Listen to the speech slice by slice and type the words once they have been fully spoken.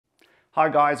Hi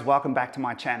guys, welcome back to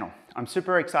my channel. I'm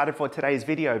super excited for today's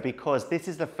video because this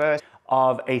is the first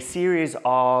of a series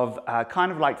of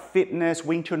kind of like fitness,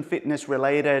 Wing Chun fitness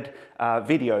related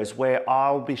videos where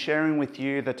I'll be sharing with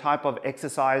you the type of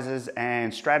exercises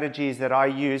and strategies that I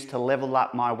use to level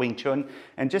up my Wing Chun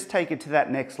and just take it to that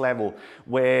next level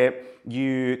where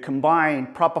you combine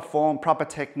proper form, proper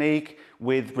technique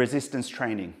with resistance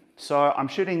training. So I'm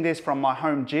shooting this from my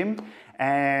home gym,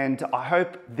 and I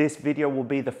hope this video will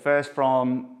be the first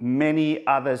from many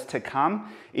others to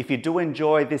come. If you do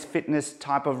enjoy this fitness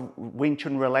type of Wing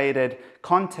Chun related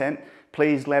content,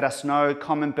 please let us know,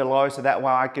 comment below so that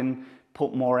way I can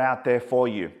put more out there for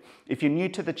you. If you're new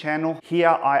to the channel, here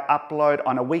I upload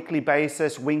on a weekly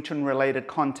basis Wing Chun related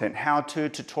content, how-to,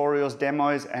 tutorials,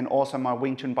 demos, and also my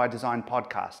Wing Chun by Design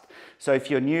podcast. So if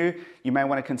you're new, you may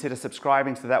want to consider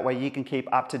subscribing so that way you can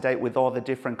keep up to date with all the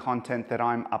different content that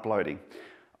I'm uploading.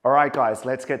 All right, guys,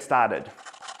 let's get started.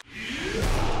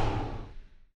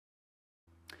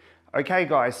 Okay,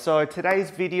 guys, so today's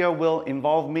video will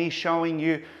involve me showing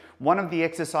you one of the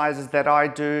exercises that I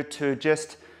do to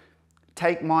just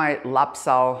take my Lap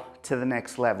Sau to the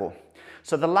next level.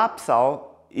 So the Lap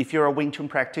Sau, if you're a Wing Chun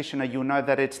practitioner, you'll know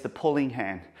that it's the pulling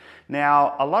hand.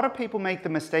 Now, a lot of people make the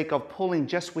mistake of pulling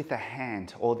just with the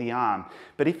hand or the arm.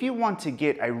 But if you want to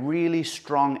get a really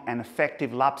strong and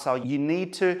effective Lap Sau, you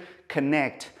need to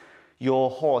connect your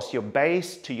horse, your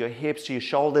base, to your hips, to your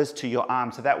shoulders, to your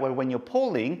arms. So that way when you're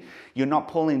pulling, you're not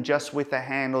pulling just with the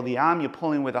hand or the arm, you're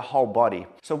pulling with the whole body.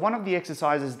 So one of the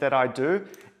exercises that I do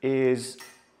is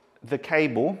the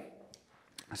cable.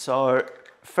 So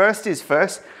first is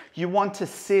first, you want to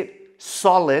sit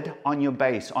solid on your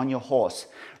base, on your horse,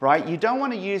 right? You don't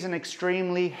want to use an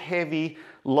extremely heavy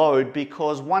load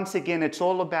because once again, it's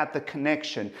all about the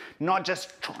connection, not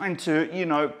just trying to,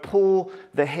 pull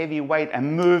the heavy weight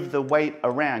and move the weight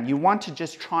around. You want to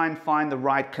just try and find the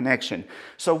right connection.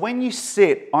 So when you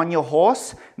sit on your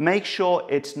horse, make sure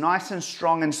it's nice and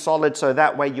strong and solid so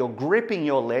that way you're gripping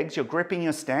your legs, you're gripping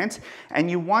your stance, and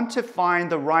you want to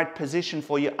find the right position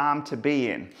for your arm to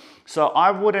be in. So I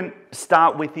wouldn't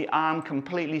start with the arm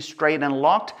completely straight and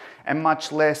locked, and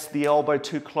much less the elbow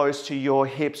too close to your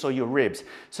hips or your ribs.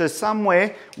 So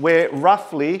somewhere where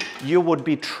roughly you would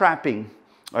be trapping,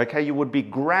 okay? You would be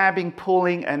grabbing,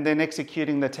 pulling, and then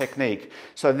executing the technique.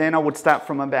 So then I would start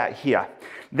from about here.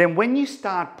 Then when you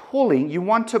start pulling, you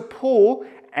want to pull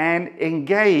and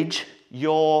engage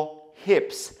your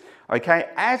hips, okay?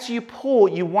 As you pull,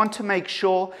 you want to make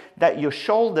sure that your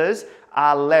shoulders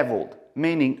are leveled,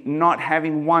 meaning not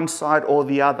having one side or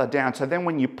the other down. So then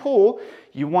when you pull,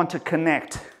 you want to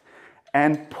connect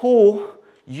and pull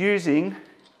using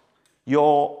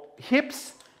your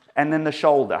hips and then the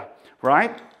shoulder,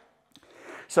 right?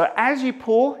 So as you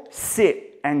pull,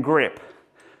 sit and grip,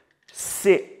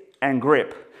 sit and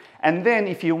grip. And then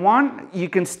if you want, you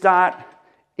can start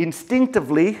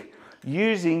instinctively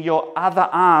using your other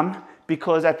arm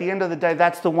because at the end of the day,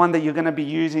 that's the one that you're going to be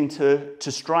using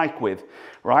to strike with,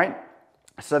 right?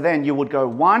 So then you would go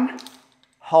 1,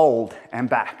 hold and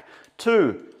back,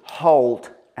 2, hold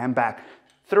and back,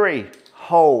 3,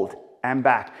 hold and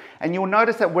back. And you'll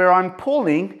notice that where I'm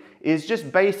pulling is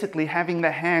just basically having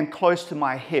the hand close to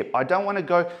my hip. I don't want to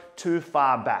go too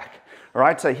far back. All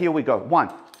right, so here we go.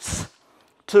 1,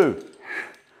 2,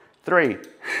 3,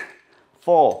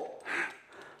 4,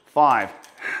 5.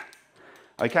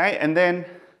 Okay, and then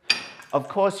of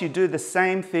course you do the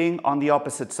same thing on the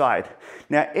opposite side.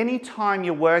 Now, anytime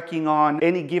you're working on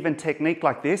any given technique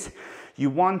like this, you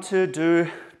want to do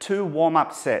 2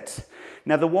 warm-up sets.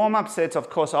 Now, the warm-up sets, of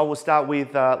course, I will start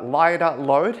with lighter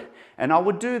load, and I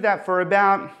would do that for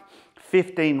about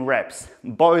 15 reps,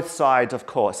 both sides, of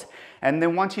course. And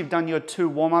then once you've done your 2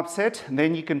 warm-up sets,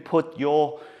 then you can put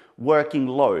your working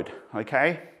load,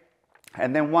 okay?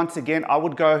 And then once again, I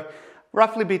would go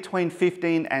roughly between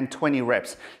 15 and 20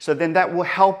 reps. So then that will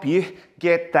help you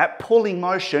get that pulling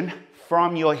motion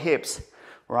from your hips,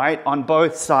 right, on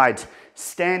both sides,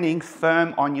 standing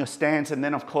firm on your stance, and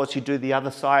then of course you do the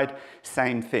other side,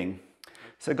 same thing.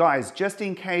 So guys, just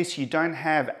in case you don't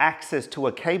have access to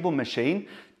a cable machine,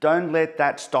 don't let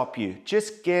that stop you.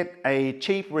 Just get a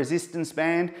cheap resistance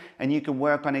band and you can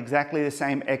work on exactly the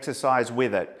same exercise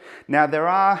with it. Now there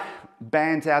are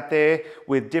bands out there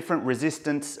with different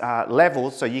resistance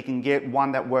levels, so you can get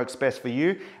one that works best for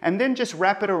you, and then just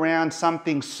wrap it around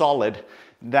something solid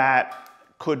that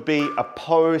could be a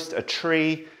post, a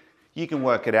tree. You can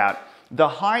work it out. The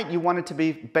height, you want it to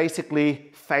be basically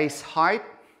face height,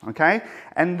 okay?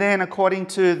 And then according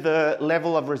to the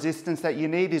level of resistance that you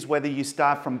need is whether you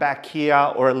start from back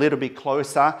here or a little bit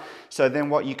closer. So then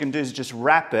what you can do is just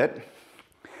wrap it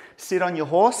sit on your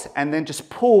horse and then just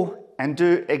pull and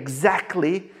do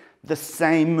exactly the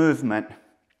same movement,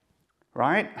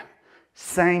 right?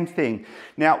 Same thing.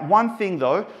 Now, one thing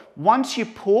though, once you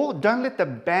pull, don't let the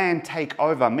band take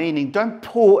over, meaning don't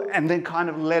pull and then kind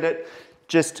of let it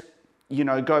just, you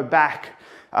know, go back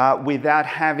without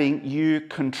having you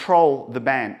control the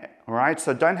band, all right?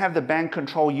 So don't have the band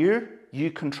control you,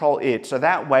 you control it. So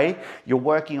that way you're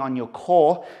working on your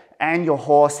core and your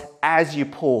horse as you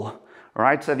pull, all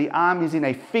right? So the arm is in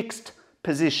a fixed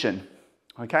position,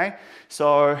 okay?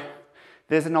 So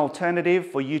there's an alternative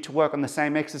for you to work on the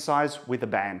same exercise with a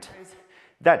band.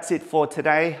 That's it for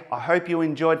today. I hope you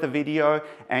enjoyed the video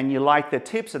and you like the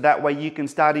tips, so that way you can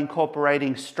start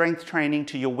incorporating strength training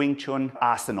to your Wing Chun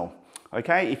arsenal.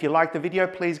 Okay, if you like the video,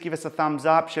 please give us a thumbs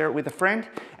up, share it with a friend,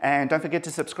 and don't forget to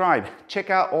subscribe. Check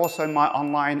out also my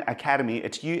online academy.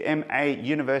 It's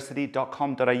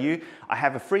umauniversity.com.au. I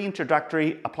have a free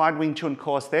introductory applied Wing Chun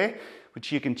course there,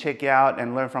 which you can check out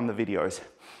and learn from the videos.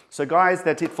 So guys,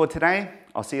 that's it for today.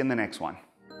 I'll see you in the next one.